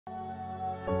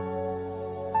اللہم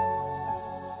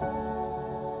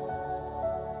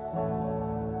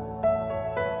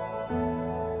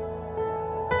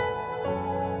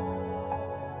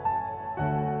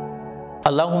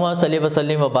صلی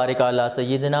وسلم وبارک علی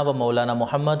سیدنا و مولانا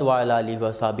محمد وعلی آلہ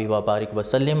وصحبہ وبارک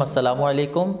وسلم۔ السلام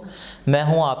علیکم، میں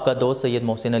ہوں آپ کا دوست سید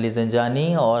محسن علی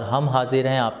زنجانی اور ہم حاضر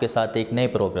ہیں آپ کے ساتھ ایک نئے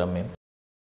پروگرام میں۔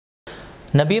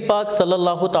 نبی پاک صلی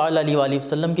اللہ تعالی علیہ وآلہ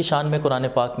وسلم کی شان میں قرآن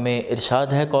پاک میں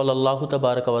ارشاد ہے، قول اللہ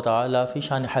تبارک و تعالی فی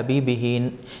شان حبیبہ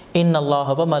ان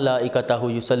اللہ و ملائکتہ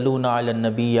یصلون علی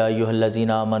النبی یا ایھا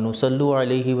الذین آمنوا صلوا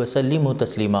علیہ وسلموا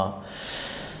تسلیما۔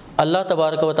 اللہ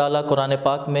تبارک و تعالیٰ قرآن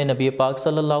پاک میں نبی پاک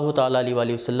صلی اللہ تعالیٰ علیہ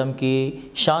وآلہ وسلم کی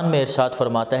شان میں ارشاد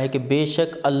فرماتا ہے کہ بے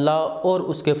شک اللہ اور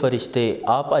اس کے فرشتے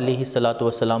آپ علیہ الصلاۃ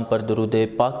والسلام پر درود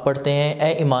پاک پڑھتے ہیں۔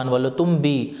 اے ایمان والو، تم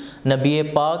بھی نبی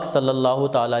پاک صلی اللہ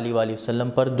تعالیٰ علیہ وآلہ وسلم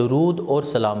پر درود اور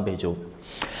سلام بھیجو۔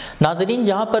 ناظرین،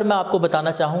 یہاں پر میں آپ کو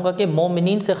بتانا چاہوں گا کہ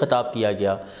مومنین سے خطاب کیا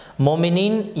گیا۔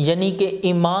 مومنین یعنی کہ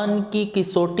ایمان کی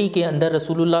کسوٹی کے اندر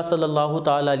رسول اللہ صلی اللہ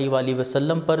تعالیٰ علیہ وآلہ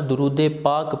وسلم پر درود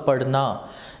پاک پڑھنا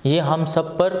یہ ہم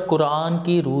سب پر قرآن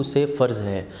کی روح سے فرض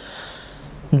ہے۔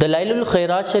 دلائل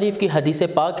الخیرات شریف کی حدیث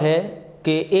پاک ہے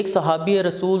کہ ایک صحابی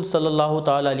رسول صلی اللہ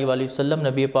تعالیٰ علیہ وآلہ وسلم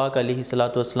نبی پاک علیہ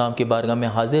الصلاۃ والسلام کی بارگاہ میں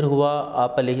حاضر ہوا۔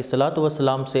 آپ علیہ الصلاۃ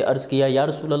والسلام سے عرض کیا، یا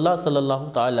رسول اللہ صلی اللہ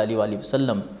تعالیٰ علیہ وآلہ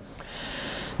وسلم،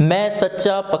 میں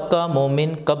سچا پکا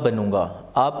مومن کب بنوں گا؟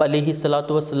 آپ علیہ الصلاۃ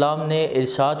والسلام نے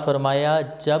ارشاد فرمایا،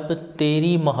 جب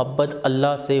تیری محبت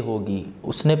اللہ سے ہوگی۔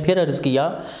 اس نے پھر عرض کیا،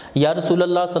 یا رسول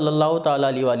اللہ صلی اللہ تعالیٰ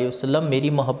علیہ وآلہ وسلم، میری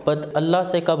محبت اللہ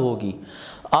سے کب ہوگی؟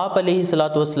 آپ علیہ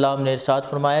الصلاۃ والسلام نے ارشاد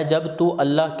فرمایا، جب تو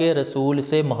اللہ کے رسول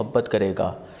سے محبت کرے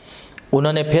گا۔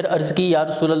 انہوں نے پھر عرض کی، یا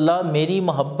رسول اللہ، میری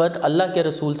محبت اللہ کے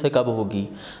رسول سے کب ہوگی؟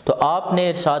 تو آپ نے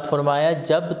ارشاد فرمایا،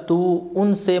 جب تو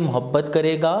ان سے محبت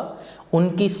کرے گا، ان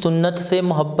کی سنت سے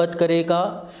محبت کرے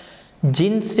گا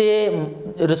جن سے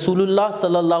رسول اللہ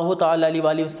صلی اللہ تعالیٰ علیہ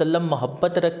وآلہ وسلم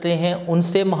محبت رکھتے ہیں، ان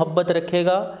سے محبت رکھے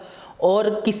گا، اور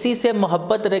کسی سے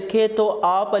محبت رکھے تو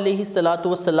آپ علیہ الصلاۃ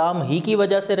والسلام ہی کی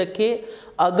وجہ سے رکھے،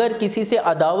 اگر کسی سے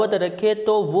عداوت رکھے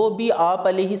تو وہ بھی آپ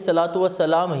علیہ الصلاۃ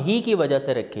والسلام ہی کی وجہ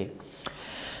سے رکھے۔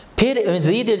 پھر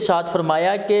مزید ارشاد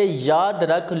فرمایا کہ یاد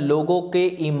رکھ، لوگوں کے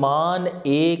ایمان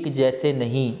ایک جیسے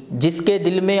نہیں، جس کے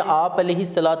دل میں آپ علیہ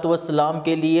الصلاۃ والسلام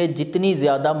کے لیے جتنی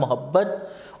زیادہ محبت،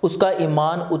 اس کا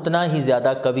ایمان اتنا ہی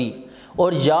زیادہ قوی،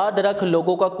 اور یاد رکھ،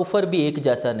 لوگوں کا کفر بھی ایک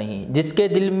جیسا نہیں، جس کے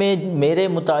دل میں میرے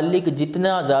متعلق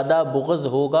جتنا زیادہ بغض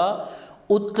ہوگا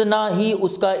اتنا ہی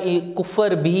اس کا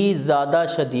کفر بھی زیادہ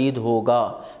شدید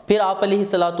ہوگا۔ پھر آپ علیہ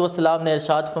الصلاۃ والسلام نے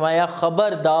ارشاد فرمایا،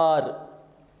 خبردار،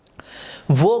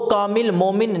 وہ کامل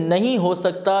مومن نہیں ہو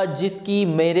سکتا جس کی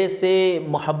میرے سے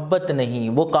محبت نہیں،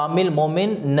 وہ کامل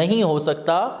مومن نہیں ہو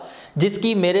سکتا جس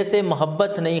کی میرے سے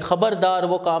محبت نہیں، خبردار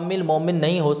وہ کامل مومن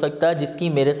نہیں ہو سکتا جس کی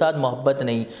میرے ساتھ محبت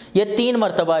نہیں۔ یہ 3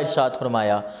 مرتبہ ارشاد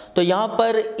فرمایا۔ تو یہاں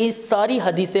پر اس ساری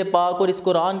حدیث پاک اور اس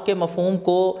قرآن کے مفہوم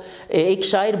کو ایک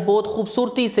شاعر بہت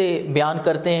خوبصورتی سے بیان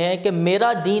کرتے ہیں کہ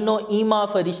میرا دین و ایمان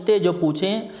فرشتے جو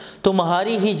پوچھیں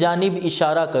تمہاری ہی جانب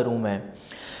اشارہ کروں میں۔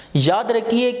 یاد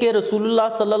رکھیے کہ رسول اللہ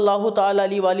صلی اللہ تعالیٰ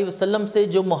علیہ وآلہ وسلم سے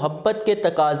جو محبت کے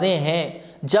تقاضے ہیں،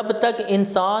 جب تک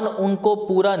انسان ان کو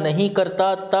پورا نہیں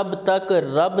کرتا تب تک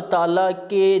رب تعالیٰ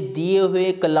کے دیے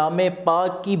ہوئے کلام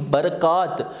پاک کی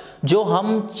برکات جو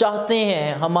ہم چاہتے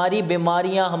ہیں، ہماری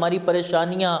بیماریاں، ہماری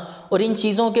پریشانیاں اور ان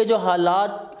چیزوں کے جو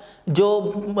حالات،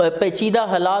 جو پیچیدہ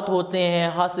حالات ہوتے ہیں،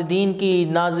 حاسدین کی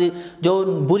جو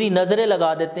بری نظریں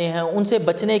لگا دیتے ہیں، ان سے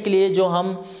بچنے کے لیے جو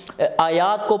ہم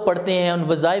آیات کو پڑھتے ہیں، ان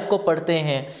وظائف کو پڑھتے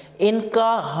ہیں، ان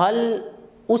کا حل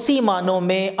اسی معنوں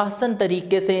میں احسن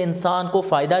طریقے سے انسان کو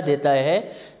فائدہ دیتا ہے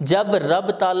جب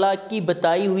رب تعالیٰ کی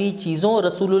بتائی ہوئی چیزوں،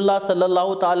 رسول اللہ صلی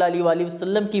اللہ تعالیٰ علیہ وآلہ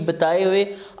وسلم کی بتائے ہوئے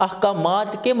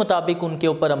احکامات کے مطابق ان کے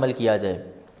اوپر عمل کیا جائے۔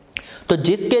 تو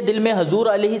جس کے دل میں حضور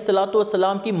علیہ الصلاۃ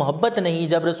والسلام کی محبت نہیں،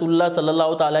 جب رسول اللہ صلی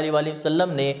اللہ تعالیٰ علیہ وآلہ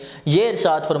وسلم نے یہ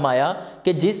ارشاد فرمایا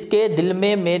کہ جس کے دل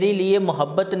میں میرے لیے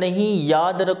محبت نہیں،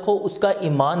 یاد رکھو اس کا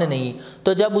ایمان نہیں،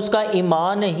 تو جب اس کا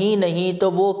ایمان ہی نہیں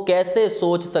تو وہ کیسے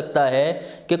سوچ سکتا ہے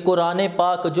کہ قرآن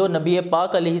پاک جو نبی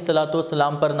پاک علیہ الصلاۃ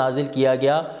والسلام پر نازل کیا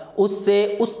گیا اس سے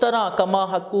اس طرح کما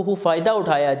حقہ فائدہ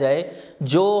اٹھایا جائے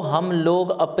جو ہم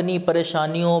لوگ اپنی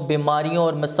پریشانیوں، بیماریوں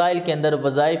اور مسائل کے اندر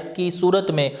وظائف کی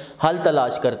صورت میں حل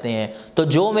تلاش کرتے ہیں۔ تو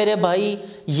جو میرے بھائی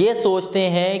یہ سوچتے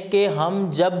ہیں کہ ہم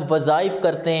جب وظائف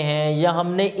کرتے ہیں یا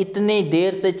ہم نے اتنی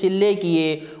دیر سے چلے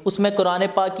کیے، اس میں قرآن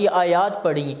پاک کی آیات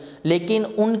پڑھی لیکن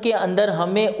ان کے اندر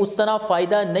ہمیں اس طرح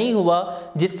فائدہ نہیں ہوا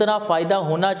جس طرح فائدہ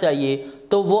ہونا چاہیے،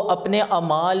 تو وہ اپنے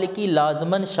اعمال کی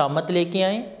لازماً شامت لے کے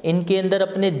آئیں، ان کے اندر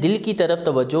اپنے دل کی طرف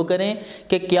توجہ کریں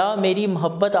کہ کیا میری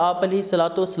محبت آپ علیہ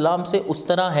الصلاۃ والسلام سے اس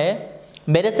طرح ہے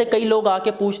میرے سے کئی لوگ آ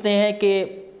کے پوچھتے ہیں کہ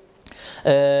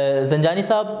زنجانی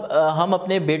صاحب ہم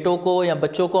اپنے بیٹوں کو یا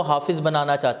بچوں کو حافظ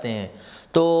بنانا چاہتے ہیں،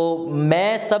 تو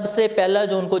میں سب سے پہلا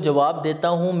جو ان کو جواب دیتا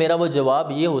ہوں، میرا وہ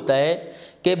جواب یہ ہوتا ہے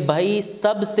کہ بھائی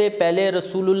سب سے پہلے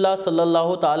رسول اللہ صلی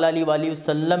اللہ تعالیٰ علیہ وآلہ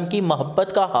وسلم کی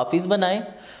محبت کا حافظ بنائیں،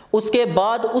 اس کے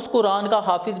بعد اس قرآن کا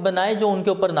حافظ بنائیں جو ان کے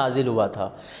اوپر نازل ہوا تھا۔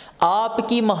 آپ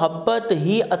کی محبت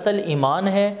ہی اصل ایمان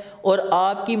ہے، اور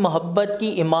آپ کی محبت کی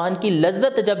ایمان کی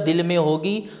لذت جب دل میں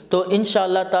ہوگی تو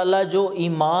انشاءاللہ تعالیٰ جو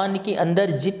ایمان کے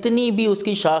اندر جتنی بھی اس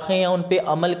کی شاخیں ہیں ان پہ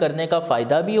عمل کرنے کا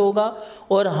فائدہ بھی ہوگا،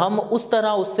 اور ہم اس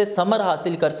طرح اس سے ثمر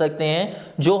حاصل کر سکتے ہیں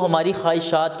جو ہماری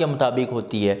خواہشات کے مطابق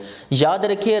ہوتی ہے۔ یاد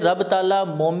رکھیے رب تعالیٰ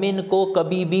مومن کو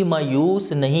کبھی بھی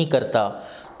مایوس نہیں کرتا،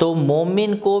 تو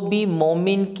مومن کو بھی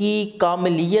مومن کی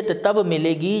کاملیت تب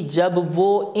ملے گی جب وہ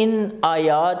ان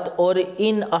آیات اور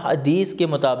ان احادیث کے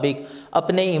مطابق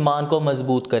اپنے ایمان کو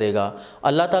مضبوط کرے گا۔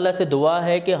 اللہ تعالیٰ سے دعا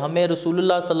ہے کہ ہمیں رسول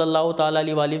اللہ صلی اللہ تعالیٰ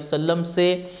علیہ وآلہ وسلم سے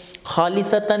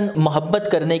خالصتاً محبت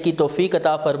کرنے کی توفیق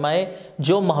عطا فرمائے،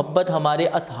 جو محبت ہمارے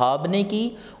اصحاب نے کی۔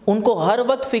 ان کو ہر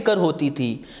وقت فکر ہوتی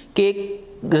تھی کہ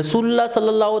رسول اللہ صلی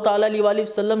اللہ تعالیٰ علیہ وآلہ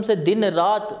وسلم سے دن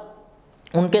رات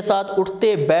ان کے ساتھ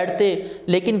اٹھتے بیٹھتے،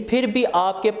 لیکن پھر بھی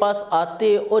آپ کے پاس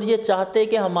آتے اور یہ چاہتے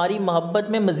کہ ہماری محبت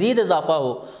میں مزید اضافہ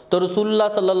ہو، تو رسول اللہ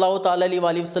صلی اللہ تعالیٰ علیہ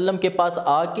وآلہ وسلم کے پاس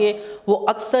آ کے وہ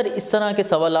اکثر اس طرح کے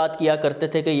سوالات کیا کرتے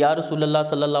تھے کہ یا رسول اللہ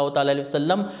صلی اللہ تعالیٰ علیہ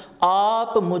وسلم،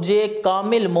 آپ مجھے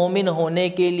کامل مومن ہونے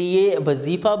کے لیے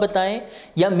وظیفہ بتائیں،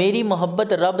 یا میری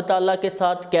محبت رب تعالیٰ کے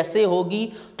ساتھ کیسے ہوگی؟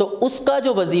 تو اس کا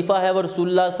جو وظیفہ ہے وہ رسول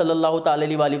اللہ صلی اللہ تعالیٰ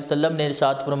علیہ وآلہ وسلم نے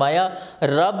ارشاد فرمایا،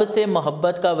 رب سے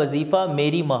محبت کا وظیفہ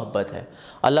میری محبت ہے۔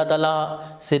 اللہ تعالیٰ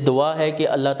سے دعا ہے کہ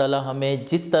اللہ تعالیٰ ہمیں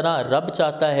جس طرح رب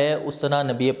چاہتا ہے اس طرح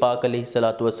نبی پاک علیہ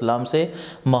الصلوۃ والسلام سے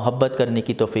محبت کرنے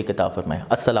کی توفیق عطا فرمائے۔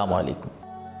 السلام علیکم۔